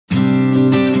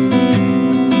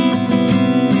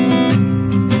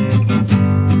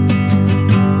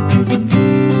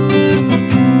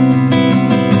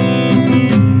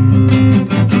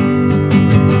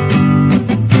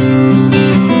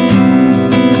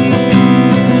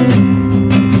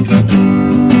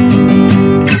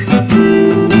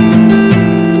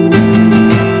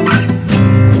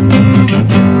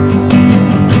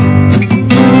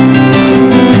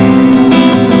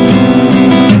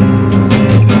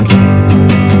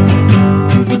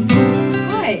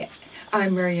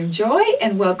Miriam Joy,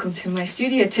 and welcome to my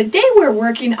studio. Today we're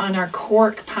working on our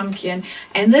cork pumpkin,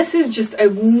 and this is just a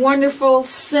wonderful,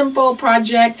 simple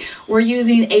project. We're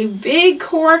using a big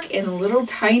cork and a little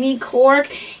tiny cork,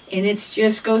 and it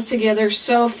just goes together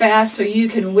so fast so you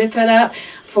can whip it up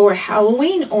for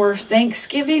Halloween or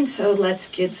Thanksgiving. So let's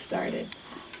get started.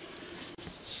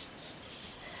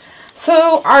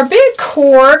 So our big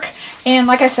cork, and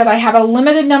like I said, I have a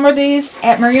limited number of these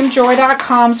at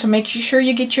miriamjoy.com, so make sure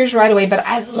you get yours right away. But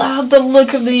I love the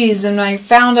look of these, and I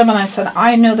found them, and I said,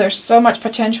 I know there's so much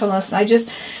potential in this, and I just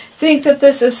think that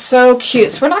this is so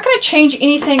cute. So we're not going to change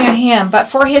anything on him, but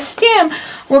for his stem,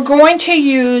 we're going to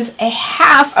use a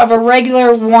half of a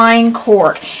regular wine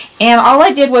cork. And all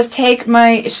I did was take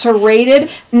my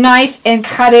serrated knife and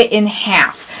cut it in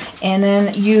half, and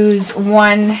then use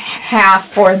 1/2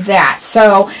 for that.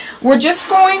 So we're just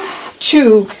going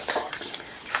to,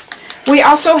 we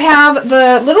also have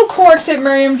the little corks at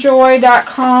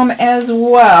miriamjoy.com as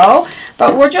well,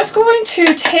 but we're just going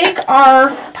to take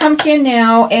our pumpkin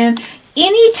now and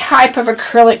any type of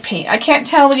acrylic paint. I can't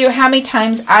tell you how many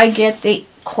times I get the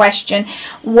question,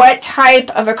 what type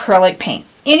of acrylic paint?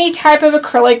 Any type of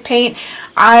acrylic paint.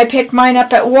 I picked mine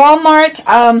up at Walmart.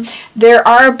 There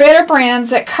are better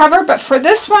brands that cover, but for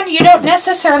this one you don't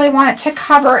necessarily want it to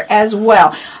cover as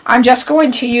well. I'm just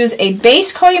going to use a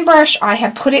base coating brush. I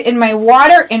have put it in my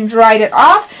water and dried it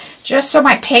off just so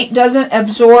my paint doesn't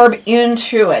absorb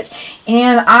into it.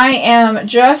 And I am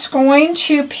just going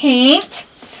to paint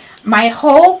my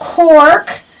whole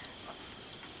cork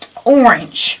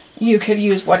orange. You could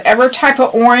use whatever type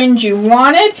of orange you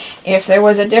wanted. If there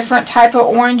was a different type of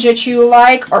orange that you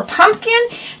like, or pumpkin,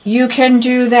 you can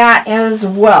do that as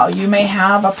well. You may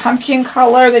have a pumpkin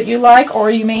color that you like,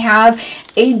 or you may have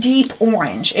a deep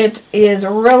orange. It is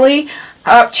really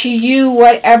up to you,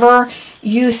 whatever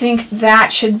you think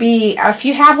that should be. If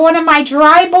you have one of my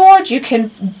dry boards, you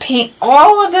can paint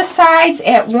all of the sides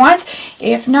at once.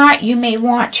 If not, you may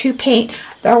want to paint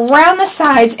around the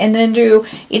sides and then do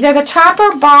either the top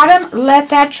or bottom, let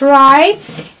that dry,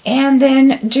 and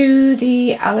then do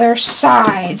the other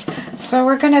sides. So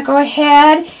we're going to go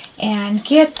ahead and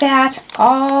get that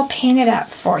all painted up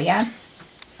for you.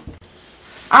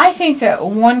 I think that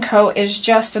one coat is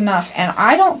just enough, and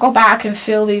I don't go back and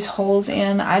fill these holes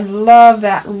in. I love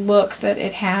that look that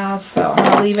it has, so I'm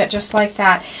going to leave it just like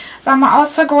that. I'm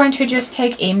also going to just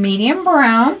take a medium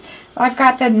brown. I've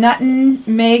got the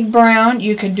nutmeg brown.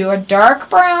 You can do a dark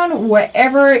brown,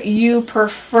 whatever you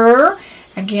prefer.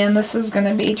 Again, this is going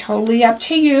to be totally up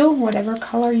to you, whatever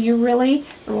color you really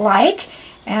like.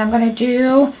 And I'm going to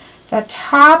do the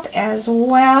top as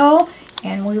well,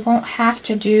 and we won't have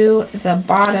to do the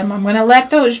bottom. I'm going to let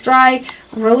those dry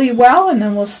really well, and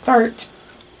then we'll start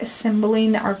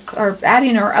assembling or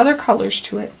adding our other colors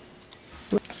to it.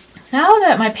 Now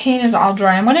that my paint is all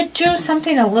dry, I'm going to do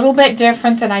something a little bit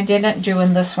different than I didn't do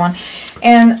in this one.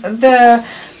 And the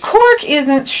cork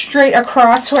isn't straight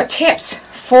across, so it tips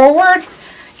forward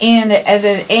and at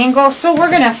an angle. So we're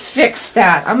going to fix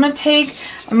that. I'm going to take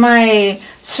my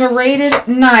serrated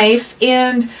knife,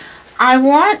 and I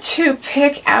want to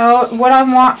pick out what I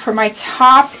want for my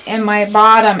top and my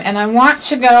bottom. And I want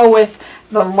to go with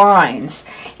the lines,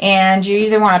 and you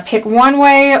either want to pick one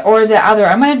way or the other.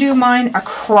 I'm going to do mine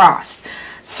across.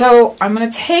 So I'm going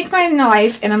to take my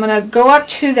knife and I'm going to go up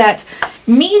to that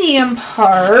medium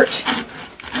part,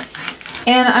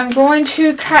 and I'm going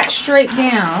to cut straight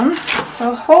down.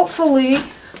 So hopefully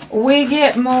we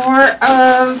get more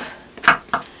of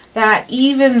that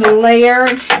even layer,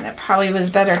 and it probably was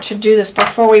better to do this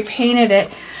before we painted it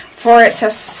for it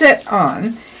to sit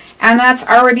on, and that's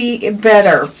already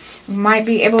better. Might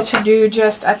be able to do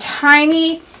just a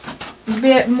tiny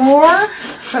bit more,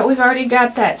 but we've already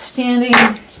got that standing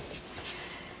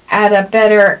at a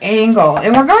better angle.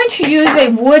 And we're going to use a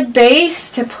wood base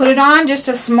to put it on, just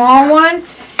a small one.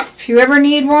 If you ever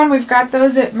need one, we've got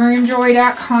those at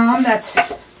miriamjoy.com. That's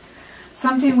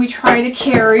something we try to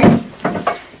carry.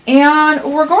 And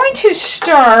we're going to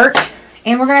start,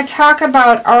 and we're going to talk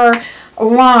about our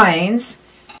lines.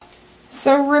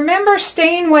 So remember,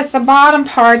 staying with the bottom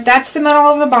part, that's the middle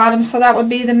of the bottom, so that would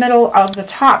be the middle of the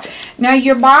top. Now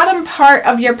your bottom part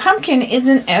of your pumpkin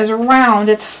isn't as round,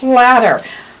 it's flatter.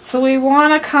 So we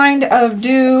want to kind of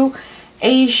do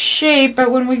a shape,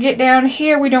 but when we get down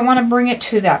here, we don't want to bring it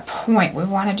to that point. We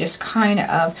want to just kind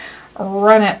of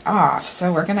run it off.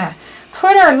 So we're going to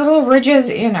put our little ridges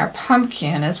in our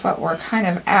pumpkin is what we're kind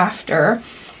of after.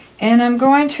 And I'm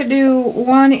going to do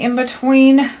one in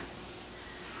between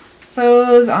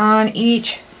those on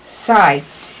each side.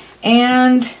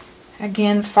 And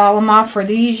Again, follow them off for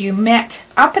these you met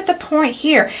up at the point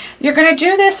here. You're going to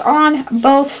do this on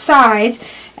both sides,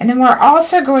 and then we're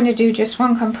also going to do just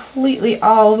one completely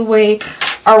all the way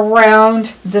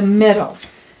around the middle.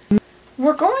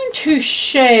 We're going to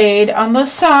shade on the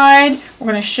side.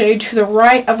 We're going to shade to the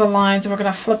right of the lines, and we're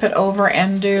going to flip it over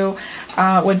and do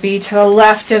would be to the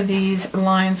left of these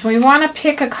lines. We want to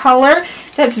pick a color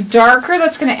that's darker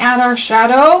that's going to add our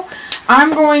shadow.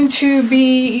 I'm going to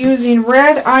be using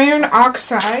red iron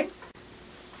oxide,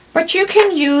 but you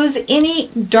can use any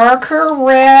darker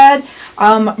red,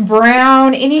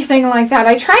 brown, anything like that.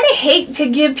 I try to hate to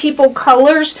give people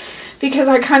colors because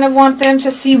I kind of want them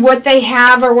to see what they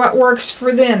have or what works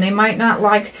for them. They might not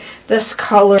like this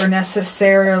color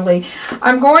necessarily.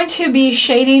 I'm going to be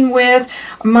shading with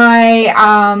my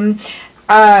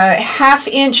 1/2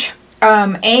 inch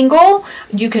angle.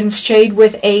 You can shade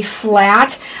with a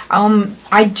flat.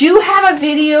 I do have a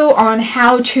video on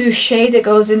how to shade that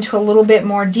goes into a little bit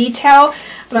more detail,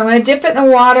 but I'm going to dip it in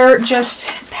the water, just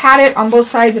pat it on both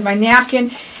sides of my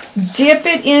napkin, dip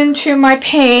it into my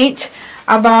paint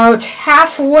about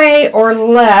halfway or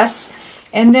less,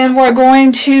 and then we're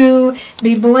going to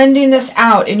be blending this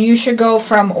out, and you should go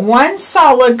from one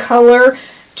solid color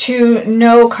to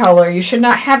no color. You should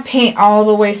not have paint all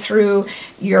the way through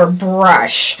your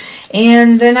brush.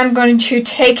 And then I'm going to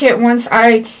take it once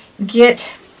I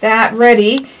get that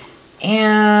ready,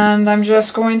 and I'm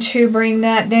just going to bring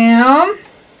that down,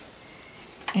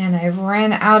 and I've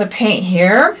ran out of paint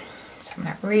here, so I'm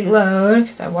going to reload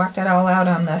because I walked it all out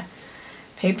on the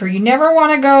paper. You never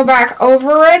want to go back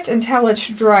over it until it's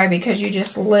dry, because you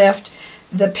just lift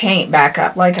the paint back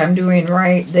up like I'm doing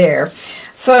right there.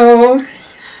 So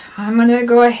I'm going to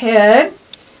go ahead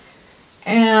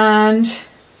and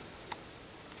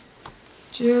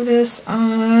do this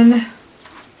on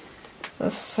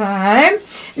the side.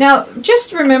 Now,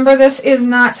 just remember, this is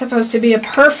not supposed to be a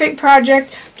perfect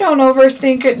project. Don't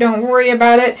overthink it. Don't worry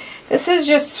about it. This is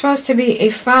just supposed to be a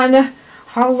fun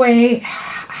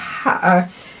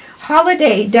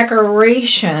holiday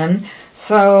decoration.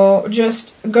 So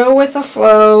just go with the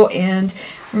flow, and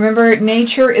remember,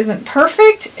 nature isn't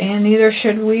perfect, and neither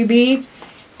should we be.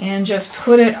 And just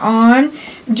put it on.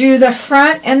 Do the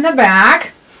front and the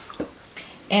back.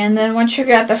 And then once you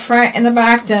got the front and the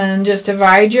back done, just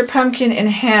divide your pumpkin in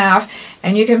half,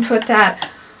 and you can put that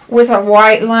with a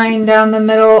white line down the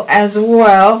middle as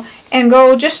well, and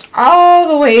go just all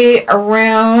the way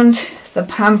around the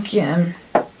pumpkin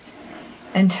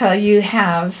until you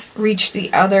have reached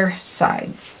the other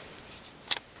side.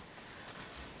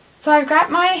 So I've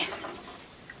got my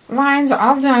lines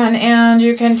all done, and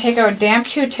you can take a damp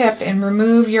Q-tip and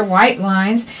remove your white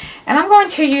lines. And I'm going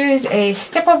to use a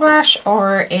stipple brush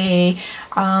or a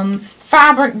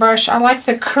fabric brush. I like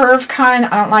the curved kind.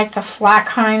 I don't like the flat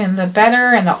kind, and the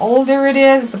better and the older it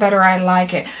is, the better I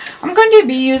like it. I'm going to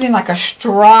be using like a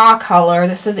straw color.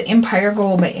 This is Empire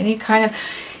Gold, but any kind of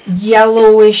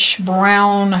yellowish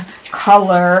brown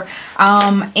color,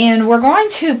 and we're going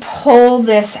to pull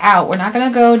this out. We're not going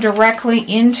to go directly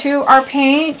into our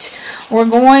paint. We're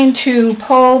going to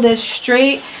pull this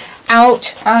straight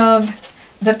out of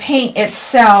the paint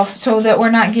itself, so that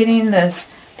we're not getting this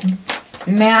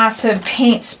massive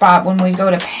paint spot when we go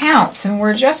to pounce. And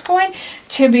we're just going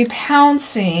to be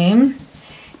pouncing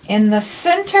in the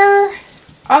center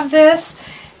of this,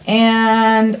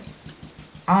 and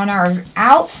on our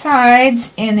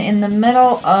outsides, and in the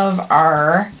middle of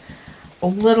our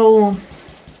little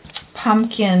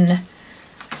pumpkin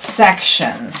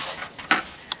sections.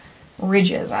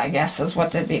 Ridges, I guess, is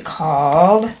what they'd be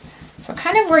called. So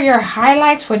kind of where your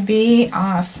highlights would be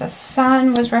if the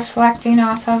sun was reflecting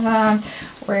off of them,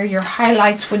 where your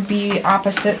highlights would be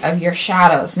opposite of your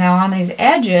shadows. Now on these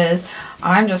edges,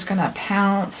 I'm just going to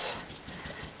pounce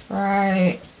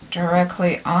right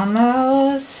directly on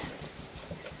those.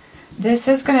 This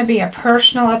is going to be a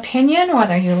personal opinion,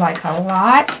 whether you like a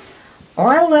lot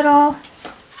or a little.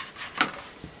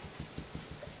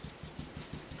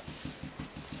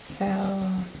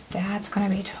 So that's going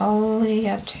to be totally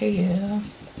up to you.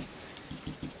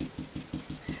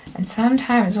 And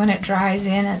sometimes when it dries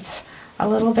in, it's a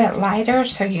little bit lighter,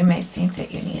 so you may think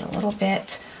that you need a little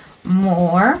bit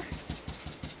more.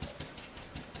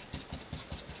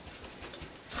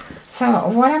 So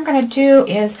what I'm going to do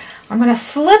is I'm going to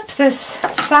flip this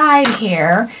side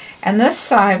here, and this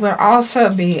side will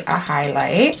also be a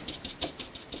highlight.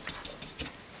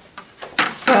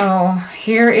 So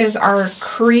here is our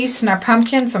crease in our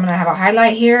pumpkin. So I'm going to have a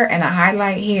highlight here and a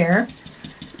highlight here.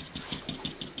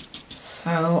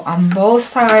 So on both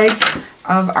sides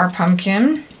of our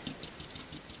pumpkin.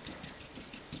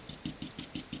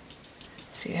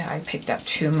 See how I picked up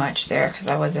too much there because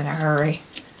I was in a hurry.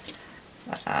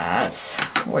 That's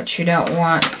what you don't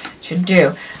want to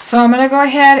do. So I'm going to go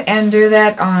ahead and do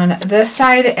that on this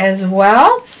side as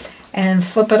well, and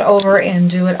flip it over and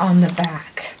do it on the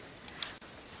back.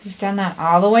 We've done that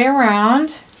all the way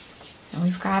around, and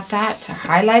we've got that to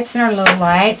highlights and our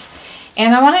lowlights.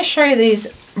 And I want to show you these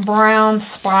brown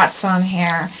spots on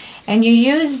here. And you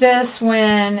use this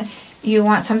when you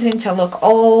want something to look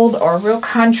old or real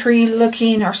country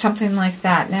looking or something like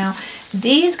that. Now,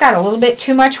 these got a little bit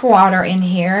too much water in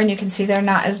here, and you can see they're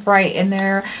not as bright and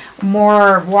they're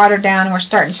more watered down, and we're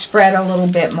starting to spread a little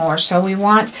bit more. So we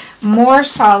want more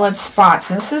solid spots.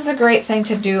 And this is a great thing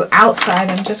to do outside.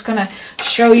 I'm just going to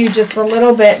show you just a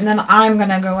little bit, and then I'm going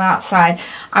to go outside.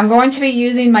 I'm going to be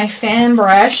using my fan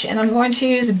brush, and I'm going to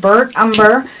use burnt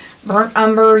umber. Burnt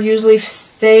umber usually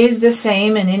stays the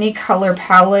same in any color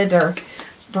palette or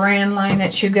brand line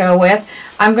that you go with.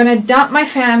 I'm going to dump my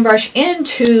fan brush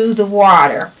into the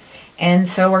water. And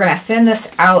so we're going to thin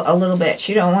this out a little bit.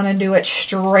 You don't want to do it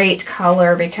straight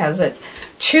color because it's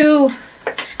too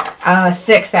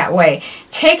thick that way.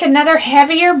 Take another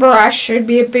heavier brush, should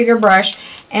be a bigger brush,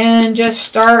 and just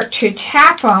start to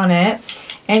tap on it.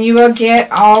 And you will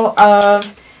get all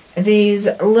of these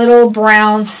little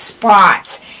brown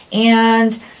spots.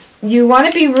 And you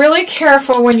want to be really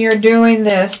careful when you're doing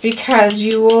this because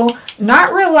you will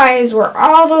not realize where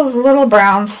all those little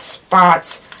brown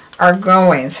spots are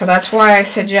going. So that's why I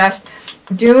suggest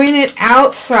doing it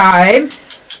outside.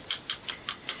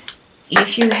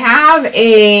 If you have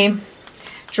a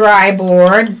dry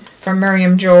board from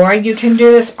Miriam Joy, you can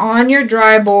do this on your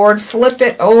dry board, flip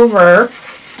it over,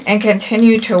 and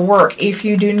continue to work. If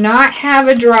you do not have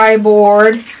a dry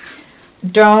board,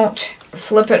 don't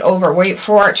flip it over. Wait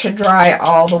for it to dry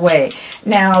all the way.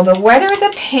 Now, the wetter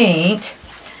the paint,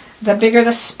 the bigger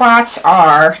the spots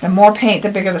are. The more paint, the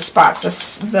bigger the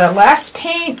spots. The less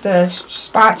paint, the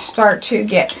spots start to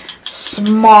get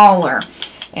smaller.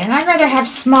 And I'd rather have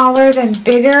smaller than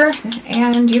bigger,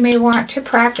 and you may want to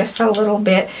practice a little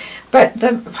bit. But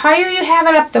the higher you have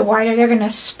it up, the wider they're going to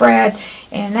spread.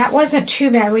 And that wasn't too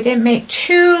bad. We didn't make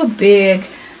too big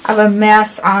of a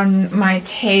mess on my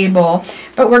table.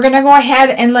 But we're going to go ahead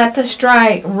and let this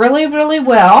dry really, really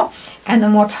well, and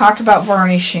then we'll talk about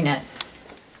varnishing it.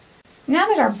 Now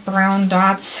that our brown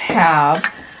dots have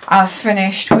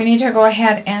finished, we need to go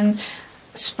ahead and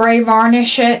spray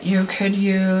varnish it. You could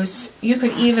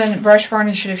even brush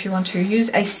varnish it if you want to. Use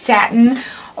a satin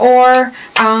or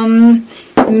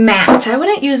matte. I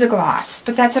wouldn't use a gloss,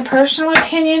 but that's a personal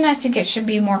opinion. I think it should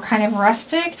be more kind of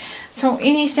rustic. So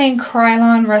anything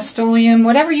Krylon, Rust-Oleum,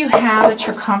 whatever you have that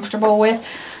you're comfortable with,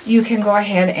 you can go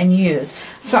ahead and use.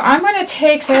 So I'm going to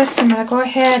take this, I'm going to go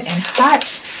ahead and hot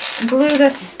glue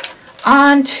this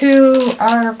onto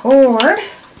our Cork.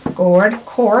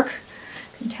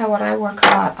 You can tell what I work a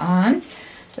lot on.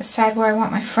 Decide where I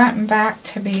want my front and back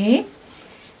to be.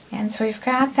 And so we've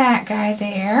got that guy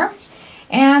there.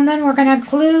 And then we're going to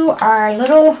glue our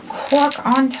little cork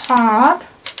on top,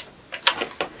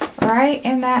 right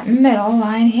in that middle,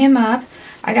 line him up.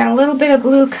 I got a little bit of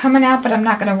glue coming out, but I'm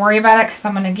not going to worry about it because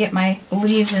I'm going to get my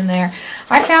leaves in there.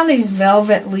 I found these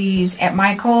velvet leaves at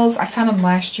Michael's. I found them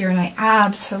last year, and I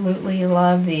absolutely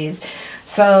love these.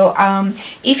 So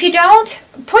if you don't,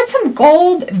 put some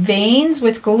gold veins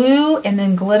with glue and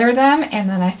then glitter them, and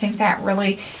then I think that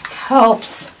really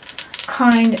helps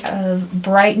kind of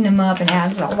brighten them up and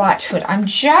adds a lot to it. I'm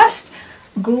just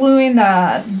gluing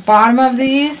the bottom of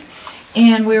these,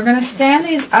 and we're going to stand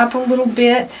these up a little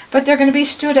bit, but they're going to be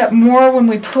stood up more when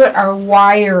we put our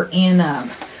wire in them.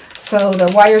 So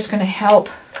the wire is going to help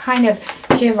kind of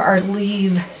give our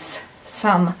leaves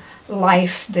some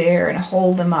life there and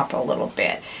hold them up a little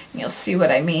bit. And you'll see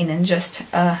what I mean in just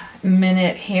a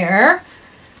minute here.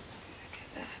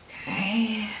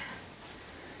 Okay.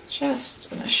 Just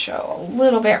going to show a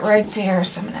little bit right there,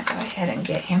 so I'm going to go ahead and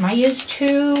get him. I used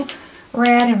 2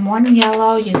 red and 1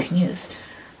 yellow. You can use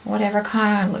whatever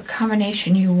kind of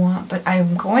combination you want, but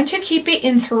I'm going to keep it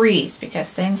in 3s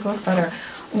because things look better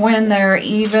when they're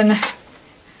even,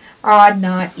 odd,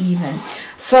 not even.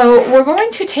 So we're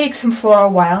going to take some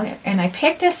Floral Wild, and I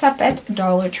picked this up at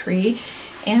Dollar Tree,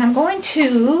 and I'm going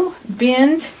to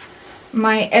bend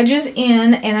my edges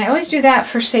in, and I always do that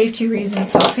for safety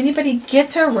reasons. So if anybody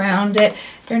gets around it,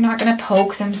 they're not going to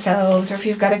poke themselves, or if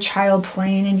you've got a child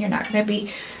playing and you're not going to be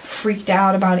freaked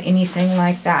out about anything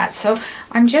like that. So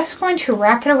I'm just going to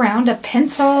wrap it around a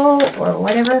pencil or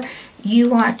whatever you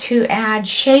want to add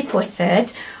shape with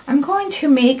it. I'm going to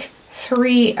make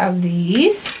 3 of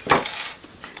these.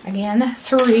 Again,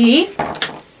 3.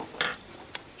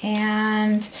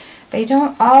 And They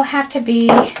don't all have to be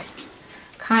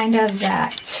kind of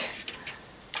that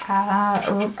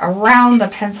around the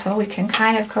pencil. We can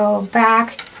kind of go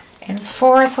back and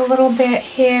forth a little bit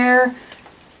here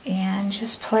and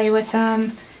just play with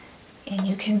them. And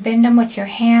you can bend them with your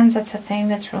hands. That's a thing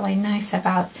that's really nice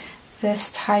about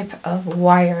this type of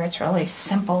wire. It's really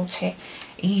simple to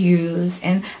use.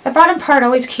 And the bottom part,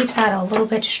 always keep that a little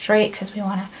bit straight because we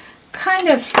want to kind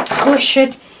of push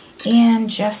it in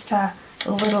just a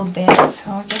little bit.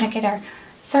 So we're going to get our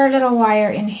third little wire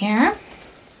in here.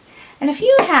 And if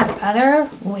you have other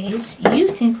ways you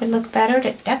think would look better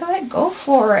to decorate, go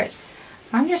for it.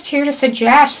 I'm just here to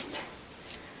suggest.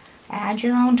 Add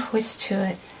your own twist to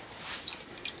it.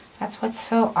 That's what's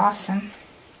so awesome.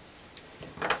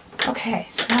 Okay,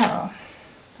 so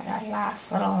got our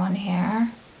last little one here.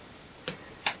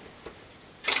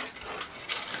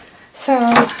 So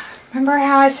remember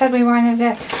how I said we wanted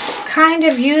to kind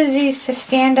of use these to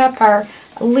stand up our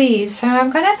leaves. So I'm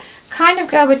going to kind of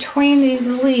go between these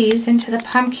leaves into the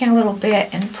pumpkin a little bit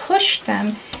and push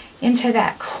them into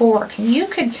that cork. And you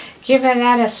could give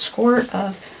that a squirt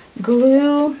of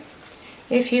glue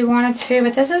if you wanted to,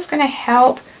 but this is going to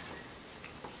help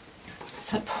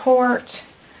support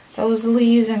those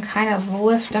leaves and kind of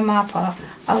lift them up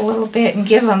a little bit and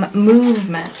give them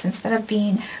movement instead of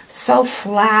being so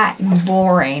flat and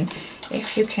boring.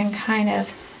 If you can kind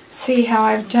of see how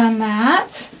I've done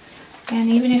that. And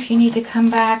even if you need to come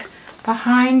back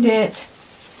behind it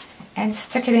and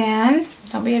stick it in,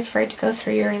 don't be afraid to go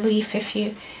through your leaf if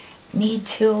you need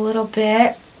to a little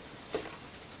bit.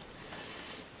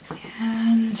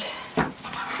 And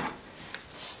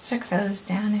stick those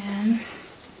down in.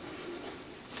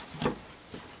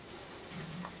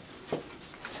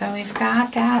 So we've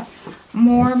got that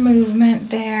more movement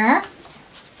there.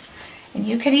 And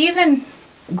you could even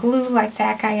glue like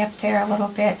that guy up there a little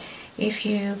bit if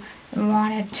you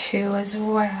wanted to as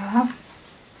well.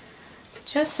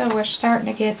 Just so we're starting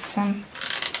to get some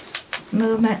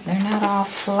movement. They're not all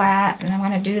flat. And I'm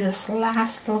going to do this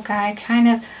last little guy kind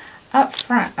of up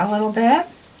front a little bit.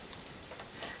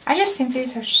 I just think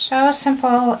these are so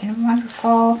simple and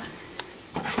wonderful.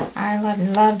 I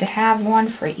would love to have one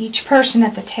for each person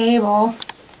at the table.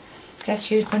 Guess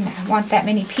you wouldn't want that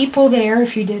many people there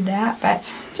if you did that, but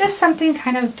just something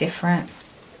kind of different.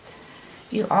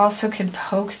 You also could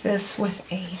poke this with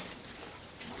a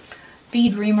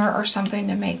bead reamer or something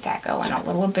to make that go in a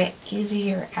little bit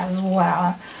easier as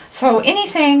well. So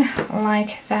anything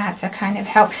like that to kind of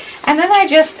help. And then I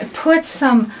just put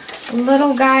some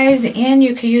little guys in.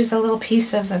 You could use a little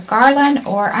piece of the garland,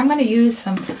 or I'm going to use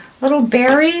some little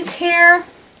berries here.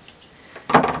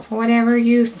 Whatever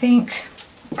you think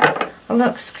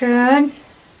looks good.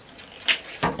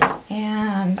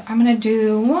 And I'm going to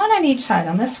do one on each side.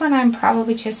 On this one I'm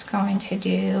probably just going to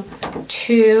do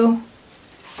 2.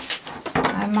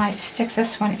 I might stick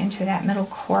this one into that middle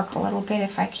cork a little bit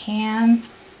if I can.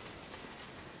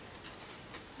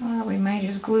 Or we might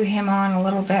just glue him on a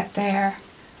little bit there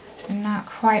and not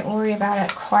quite worry about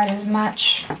it quite as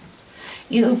much.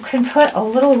 You could put a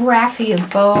little raffia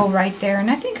bow right there, and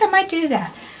I think I might do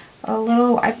that. A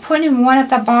little, I put in one at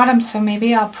the bottom, so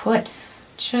maybe I'll put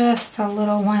just a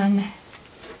little one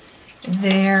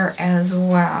there as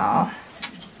well.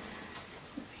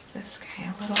 Make this guy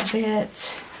a little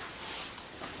bit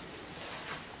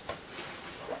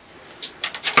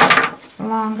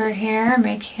longer here,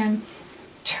 make him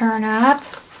turn up.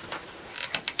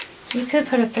 You could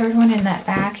put a third one in that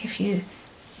back if you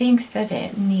think that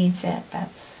it needs it.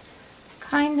 That's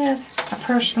kind of a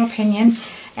personal opinion.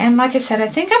 And like I said, I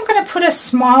think I'm going to put a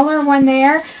smaller one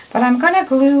there, but I'm going to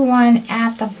glue one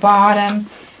at the bottom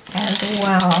as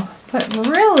well. But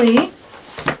really,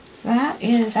 that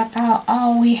is about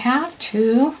all we have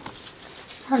to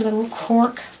our little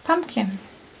cork pumpkin.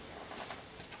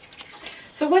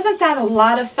 So wasn't that a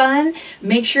lot of fun?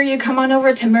 Make sure you come on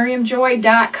over to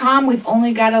miriamjoy.com. We've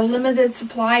only got a limited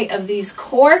supply of these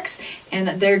corks,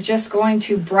 and they're just going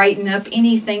to brighten up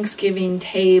any Thanksgiving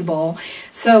table.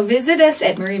 So visit us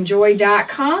at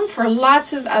miriamjoy.com for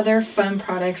lots of other fun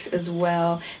products as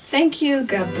well. Thank you.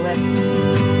 God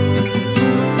bless.